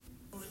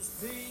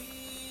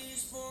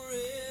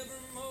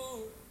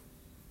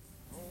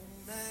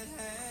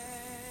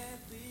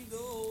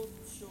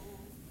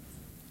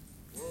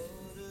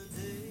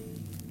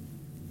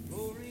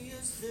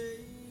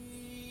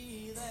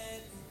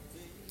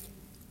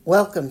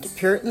Welcome to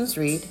Puritans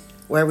Read,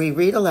 where we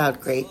read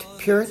aloud great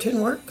Puritan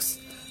works,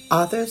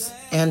 authors,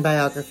 and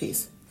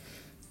biographies.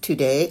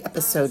 Today,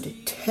 episode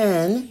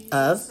 10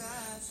 of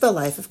The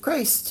Life of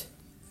Christ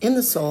in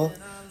the Soul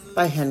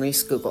by Henry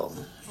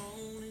Scougal.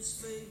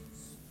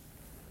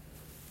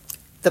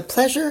 The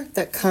pleasure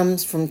that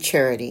comes from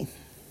charity.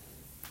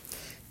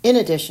 In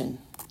addition,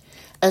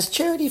 as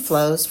charity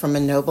flows from a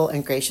noble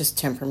and gracious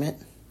temperament,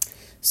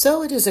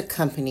 so it is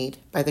accompanied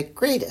by the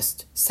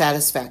greatest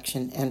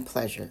satisfaction and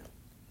pleasure.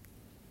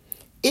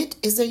 It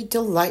is a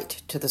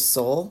delight to the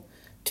soul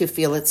to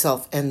feel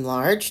itself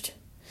enlarged,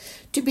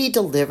 to be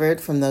delivered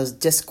from those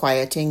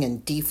disquieting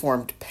and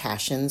deformed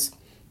passions,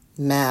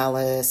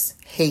 malice,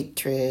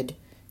 hatred,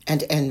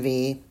 and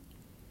envy,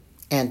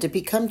 and to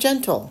become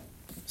gentle,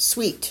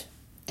 sweet,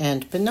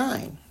 and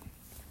benign.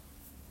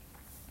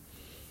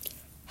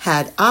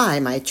 Had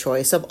I my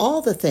choice of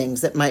all the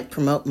things that might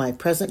promote my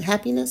present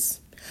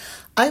happiness,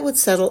 I would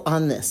settle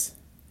on this: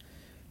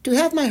 to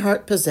have my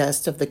heart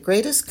possessed of the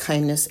greatest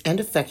kindness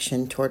and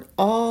affection toward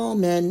all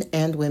men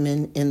and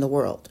women in the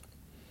world.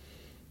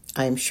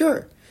 I am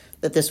sure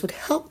that this would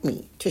help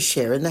me to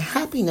share in the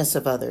happiness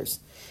of others,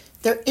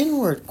 their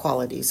inward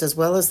qualities as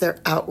well as their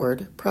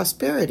outward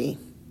prosperity.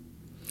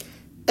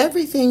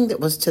 Everything that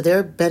was to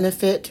their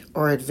benefit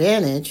or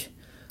advantage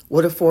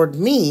would afford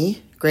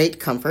me great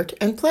comfort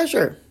and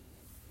pleasure.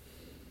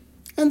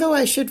 And though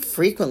I should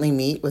frequently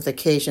meet with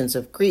occasions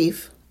of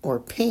grief or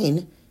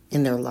pain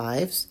in their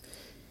lives,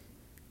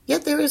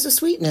 yet there is a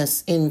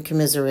sweetness in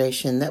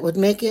commiseration that would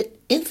make it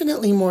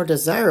infinitely more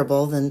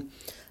desirable than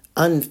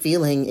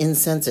unfeeling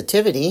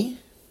insensitivity.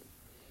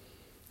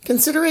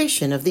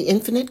 Consideration of the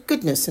infinite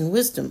goodness and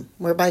wisdom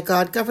whereby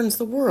God governs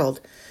the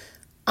world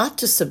ought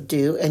to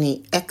subdue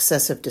any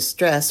excess of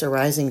distress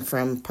arising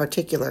from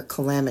particular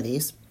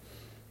calamities.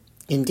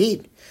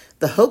 Indeed,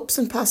 the hopes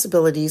and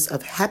possibilities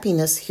of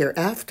happiness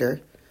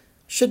hereafter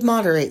should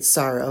moderate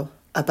sorrow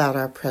about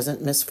our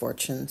present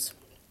misfortunes.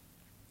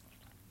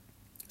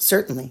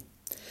 Certainly,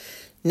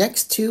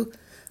 next to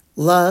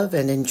love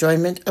and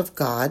enjoyment of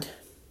God,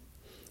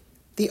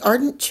 the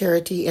ardent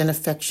charity and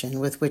affection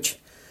with which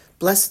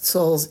blessed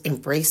souls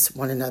embrace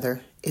one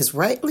another is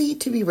rightly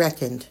to be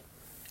reckoned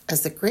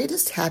as the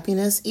greatest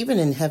happiness even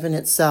in heaven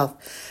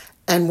itself,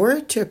 and were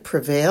it to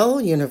prevail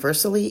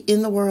universally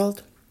in the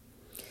world,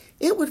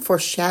 it would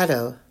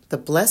foreshadow the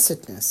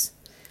blessedness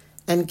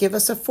and give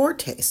us a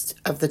foretaste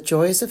of the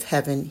joys of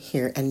heaven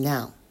here and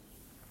now.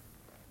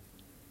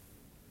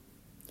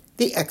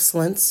 The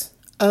excellence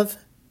of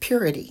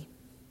purity.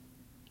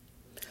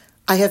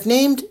 I have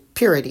named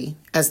purity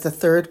as the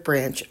third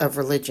branch of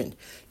religion.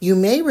 You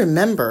may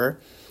remember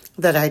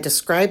that I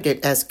described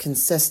it as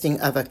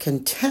consisting of a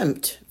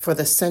contempt for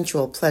the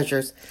sensual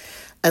pleasures,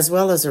 as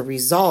well as a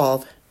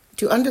resolve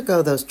to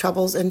undergo those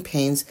troubles and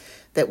pains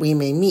that we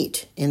may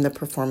meet in the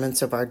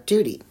performance of our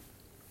duty.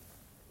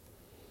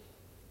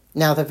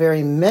 Now, the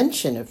very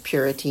mention of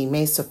purity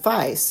may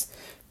suffice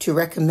to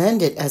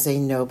recommend it as a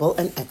noble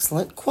and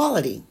excellent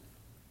quality.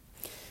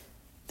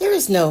 There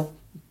is no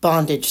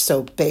bondage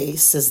so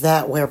base as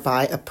that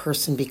whereby a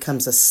person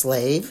becomes a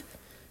slave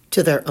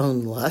to their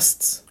own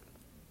lusts,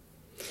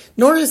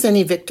 nor is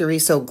any victory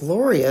so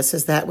glorious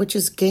as that which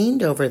is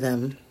gained over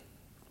them.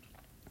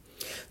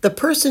 The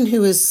person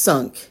who is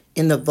sunk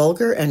in the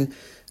vulgar and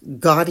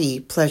gaudy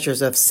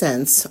pleasures of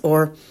sense,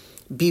 or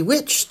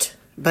bewitched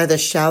by the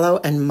shallow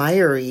and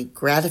miry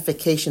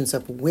gratifications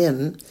of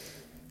whim,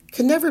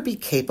 can never be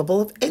capable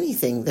of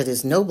anything that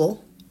is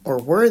noble or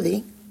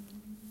worthy.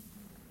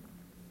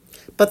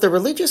 But the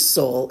religious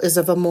soul is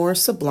of a more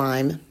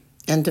sublime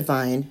and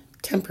divine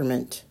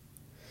temperament.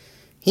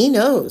 He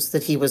knows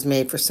that he was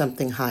made for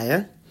something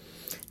higher,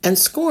 and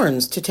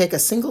scorns to take a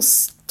single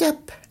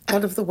step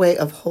out of the way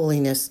of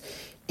holiness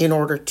in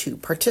order to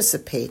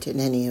participate in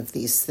any of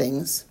these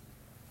things.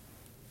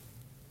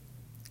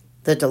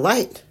 The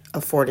delight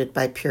afforded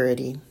by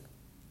purity.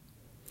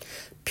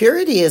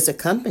 Purity is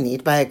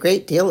accompanied by a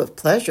great deal of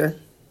pleasure.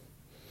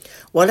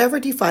 Whatever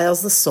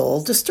defiles the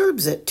soul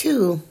disturbs it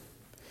too.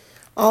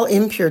 All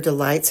impure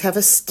delights have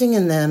a sting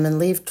in them and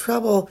leave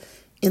trouble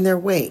in their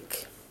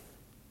wake.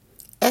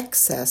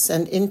 Excess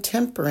and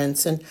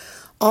intemperance and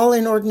all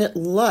inordinate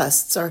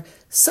lusts are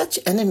such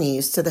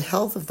enemies to the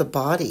health of the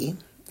body,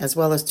 as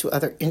well as to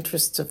other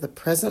interests of the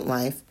present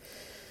life,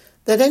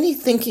 that any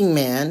thinking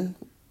man,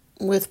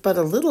 with but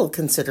a little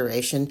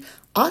consideration,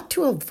 ought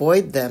to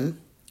avoid them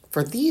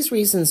for these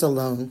reasons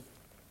alone.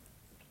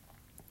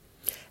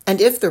 And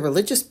if the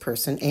religious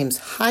person aims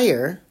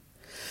higher,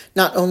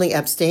 not only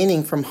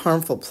abstaining from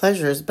harmful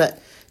pleasures, but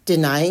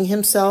denying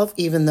himself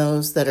even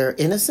those that are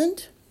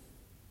innocent,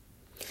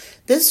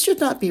 this should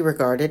not be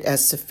regarded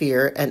as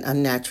severe and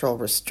unnatural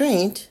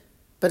restraint,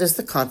 but as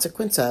the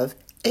consequence of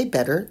a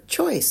better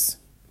choice.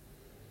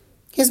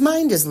 His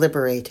mind is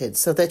liberated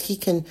so that he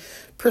can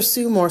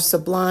pursue more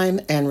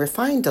sublime and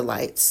refined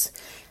delights,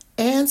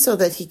 and so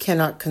that he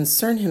cannot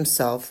concern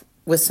himself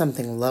with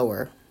something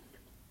lower.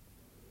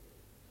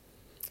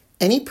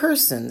 Any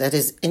person that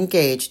is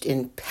engaged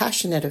in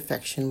passionate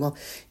affection will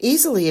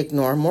easily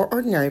ignore more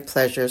ordinary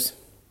pleasures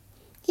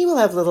he will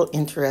have little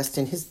interest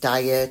in his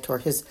diet or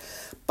his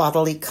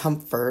bodily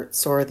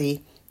comforts or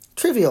the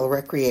trivial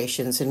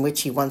recreations in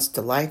which he once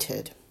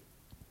delighted.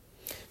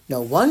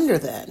 No wonder,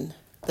 then,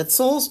 that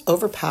souls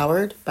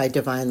overpowered by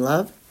divine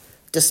love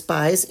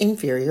despise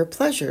inferior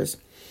pleasures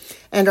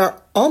and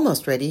are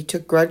almost ready to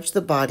grudge the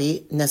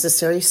body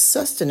necessary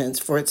sustenance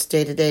for its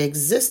day-to-day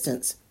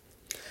existence,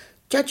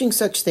 judging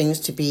such things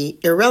to be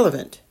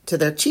irrelevant to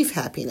their chief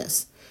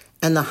happiness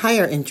and the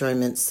higher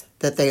enjoyments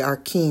that they are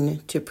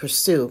keen to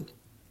pursue.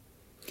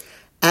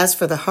 As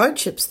for the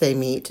hardships they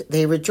meet,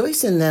 they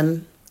rejoice in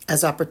them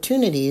as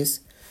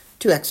opportunities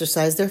to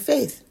exercise their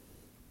faith.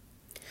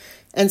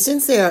 And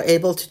since they are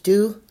able to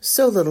do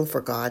so little for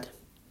God,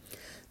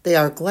 they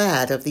are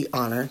glad of the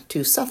honor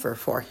to suffer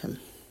for him.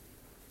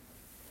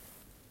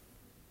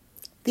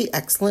 The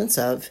excellence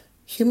of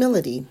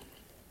humility.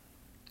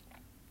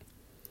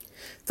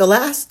 The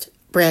last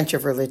branch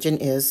of religion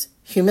is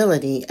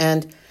humility,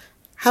 and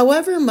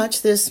however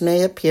much this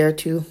may appear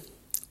to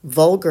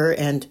vulgar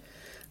and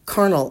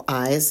carnal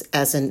eyes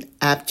as an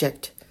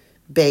abject,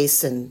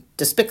 base, and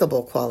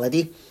despicable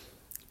quality,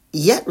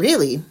 yet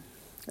really,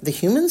 the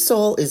human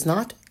soul is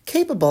not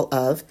capable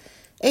of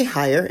a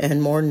higher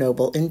and more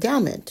noble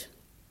endowment.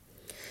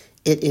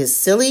 It is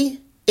silly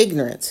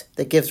ignorance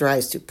that gives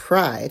rise to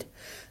pride,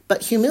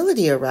 but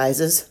humility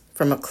arises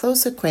from a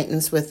close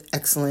acquaintance with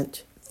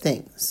excellent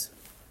things.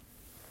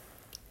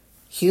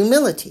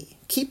 Humility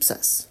keeps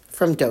us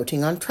from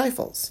doting on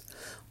trifles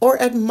or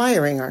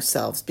admiring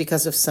ourselves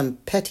because of some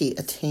petty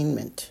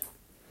attainment.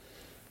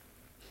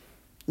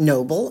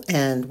 Noble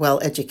and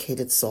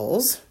well-educated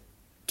souls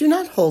do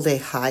not hold a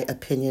high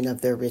opinion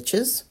of their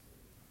riches,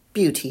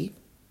 beauty,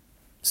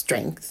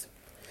 strength,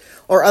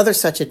 or other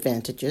such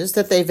advantages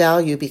that they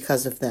value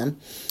because of them,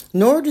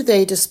 nor do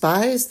they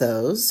despise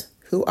those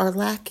who are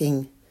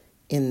lacking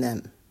in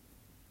them.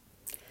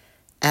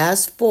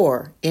 As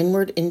for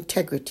inward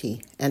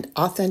integrity and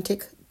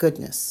authentic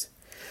goodness,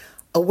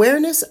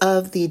 awareness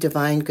of the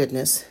divine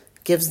goodness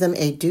gives them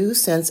a due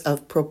sense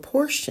of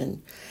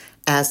proportion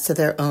as to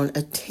their own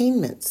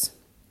attainments.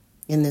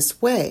 In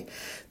this way,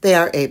 they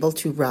are able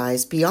to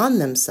rise beyond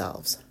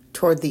themselves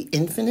toward the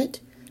infinite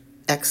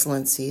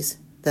excellencies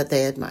that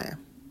they admire.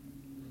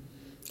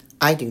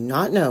 I do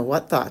not know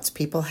what thoughts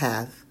people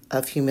have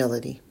of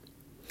humility,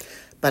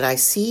 but I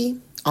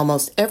see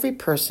almost every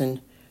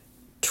person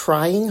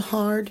trying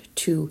hard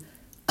to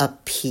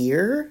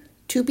appear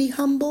to be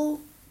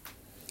humble,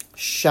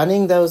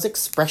 shunning those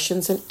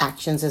expressions and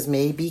actions as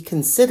may be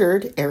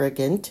considered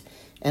arrogant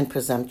and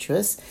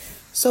presumptuous,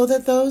 so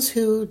that those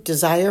who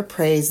desire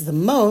praise the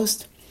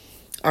most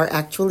are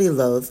actually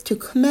loath to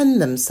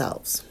commend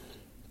themselves.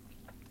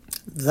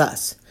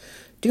 Thus,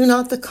 do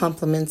not the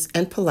compliments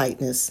and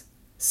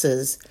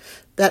politenesses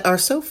that are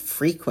so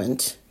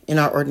frequent in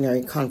our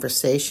ordinary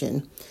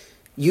conversation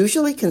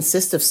usually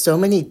consist of so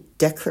many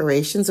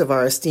declarations of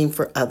our esteem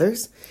for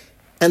others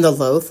and the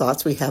low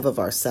thoughts we have of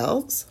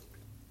ourselves?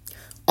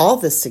 All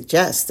this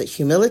suggests that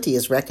humility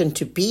is reckoned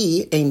to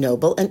be a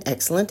noble and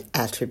excellent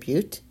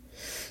attribute,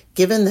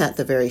 given that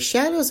the very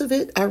shadows of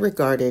it are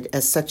regarded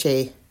as such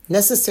a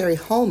necessary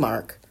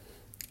hallmark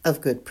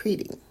of good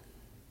breeding.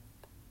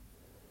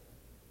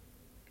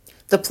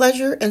 The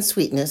pleasure and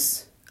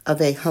sweetness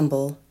of a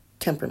humble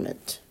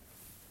temperament.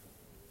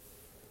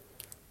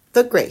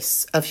 The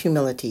grace of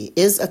humility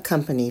is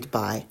accompanied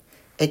by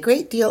a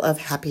great deal of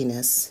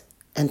happiness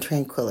and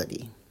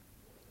tranquility.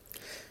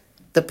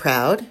 The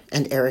proud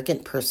and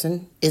arrogant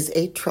person is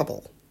a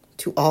trouble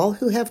to all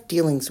who have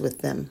dealings with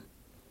them,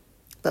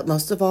 but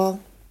most of all,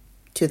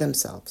 to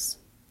themselves.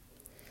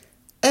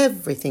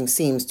 Everything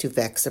seems to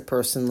vex a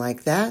person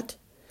like that,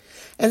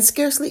 and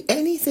scarcely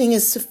anything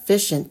is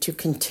sufficient to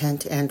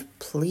content and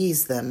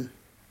please them.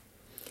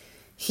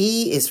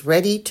 He is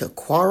ready to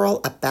quarrel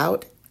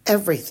about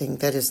everything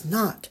that is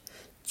not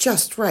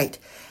just right,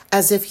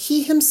 as if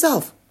he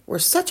himself were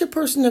such a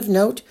person of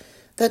note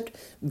that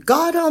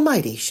God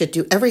Almighty should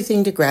do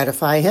everything to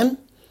gratify him,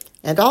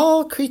 and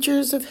all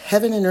creatures of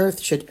heaven and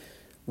earth should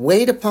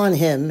wait upon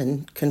him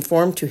and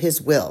conform to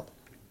his will.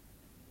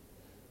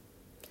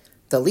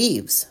 The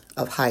leaves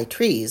of high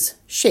trees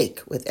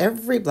shake with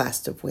every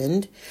blast of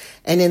wind,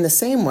 and in the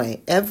same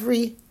way,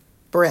 every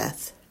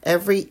breath,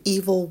 every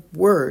evil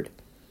word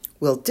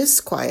will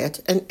disquiet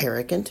an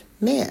arrogant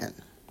man.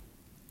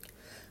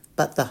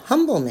 But the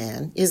humble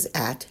man is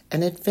at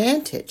an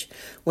advantage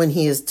when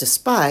he is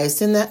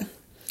despised, in that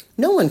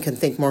no one can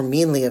think more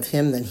meanly of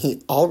him than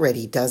he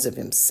already does of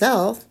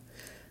himself.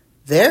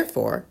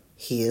 Therefore,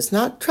 he is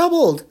not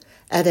troubled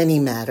at any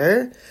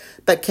matter,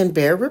 but can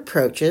bear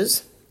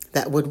reproaches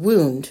that would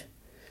wound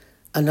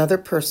another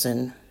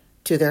person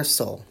to their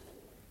soul.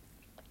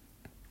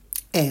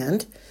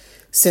 And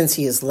since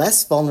he is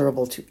less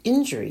vulnerable to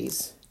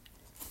injuries,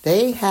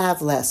 they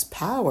have less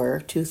power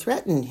to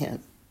threaten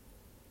him.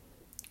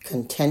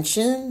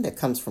 Contention that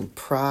comes from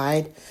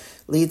pride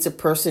leads a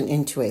person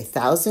into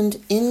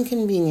 1,000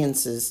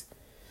 inconveniences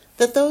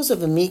that those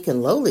of a meek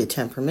and lowly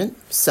temperament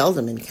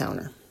seldom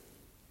encounter.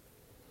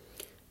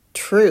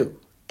 True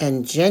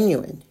and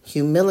genuine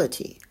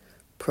humility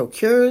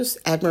procures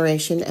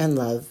admiration and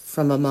love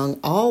from among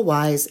all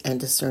wise and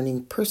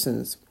discerning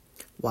persons,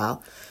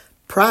 while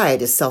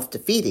pride is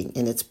self-defeating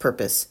in its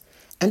purpose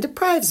and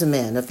deprives a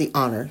man of the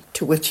honor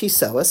to which he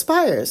so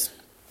aspires.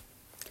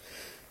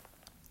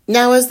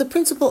 Now, as the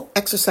principal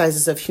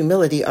exercises of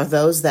humility are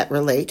those that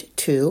relate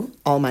to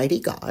Almighty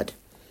God,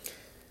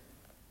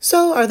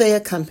 so are they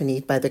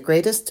accompanied by the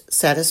greatest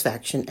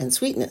satisfaction and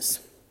sweetness.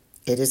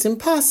 It is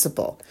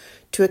impossible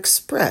to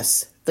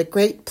express the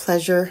great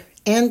pleasure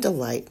and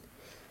delight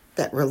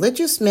that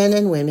religious men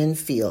and women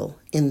feel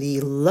in the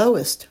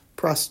lowest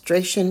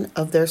prostration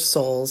of their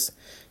souls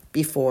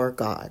before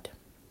God.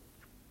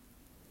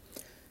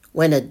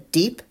 When a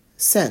deep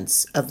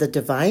sense of the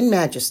divine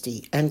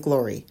majesty and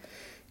glory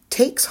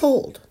takes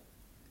hold,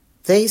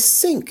 they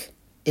sink,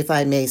 if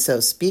I may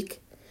so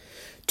speak,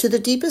 to the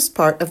deepest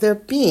part of their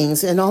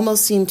beings and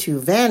almost seem to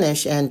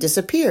vanish and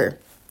disappear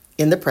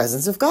in the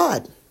presence of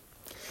God.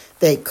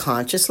 They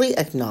consciously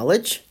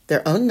acknowledge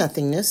their own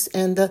nothingness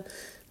and the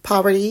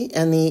poverty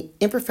and the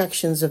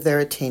imperfections of their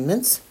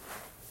attainments.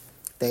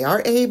 They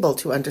are able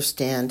to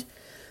understand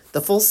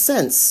the full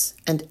sense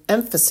and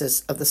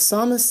emphasis of the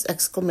psalmist's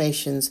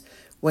exclamations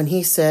when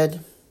he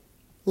said,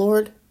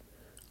 "Lord,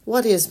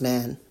 what is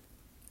man?"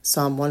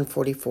 Psalm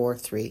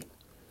 144:3,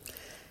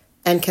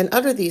 and can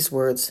utter these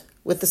words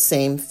with the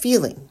same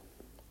feeling.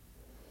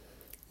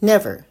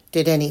 Never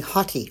did any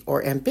haughty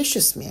or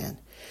ambitious man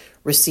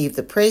receive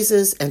the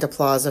praises and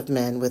applause of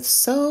men with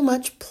so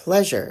much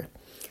pleasure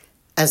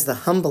as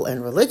the humble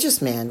and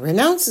religious man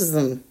renounces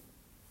them.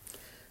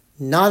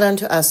 "Not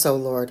unto us, O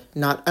Lord,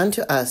 not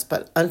unto us,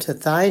 but unto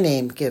thy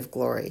name give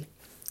glory."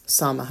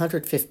 Psalm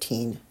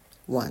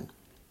 115:1.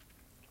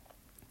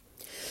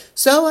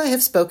 So I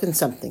have spoken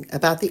something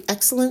about the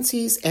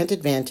excellencies and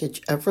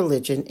advantage of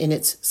religion in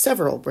its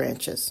several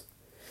branches.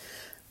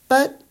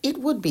 But it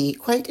would be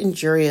quite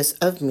injurious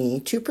of me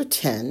to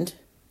pretend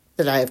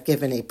that I have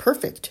given a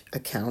perfect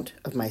account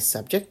of my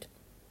subject.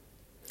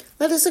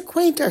 Let us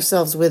acquaint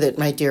ourselves with it,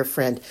 my dear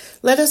friend.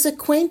 Let us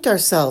acquaint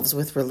ourselves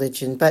with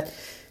religion, but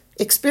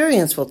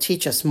experience will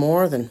teach us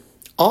more than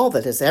all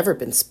that has ever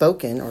been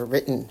spoken or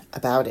written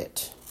about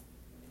it.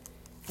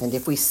 And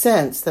if we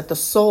sense that the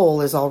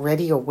soul is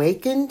already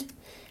awakened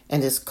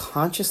and is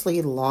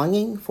consciously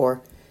longing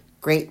for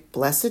great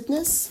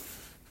blessedness,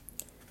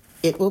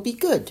 it will be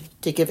good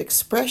to give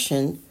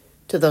expression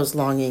to those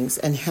longings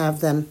and have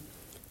them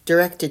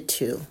directed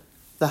to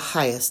the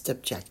highest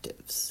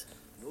objectives.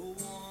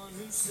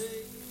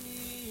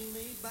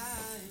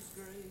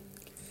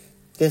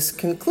 This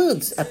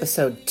concludes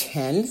episode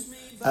 10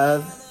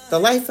 of The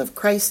Life of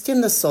Christ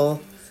in the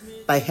Soul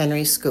by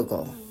Henry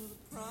Scougal.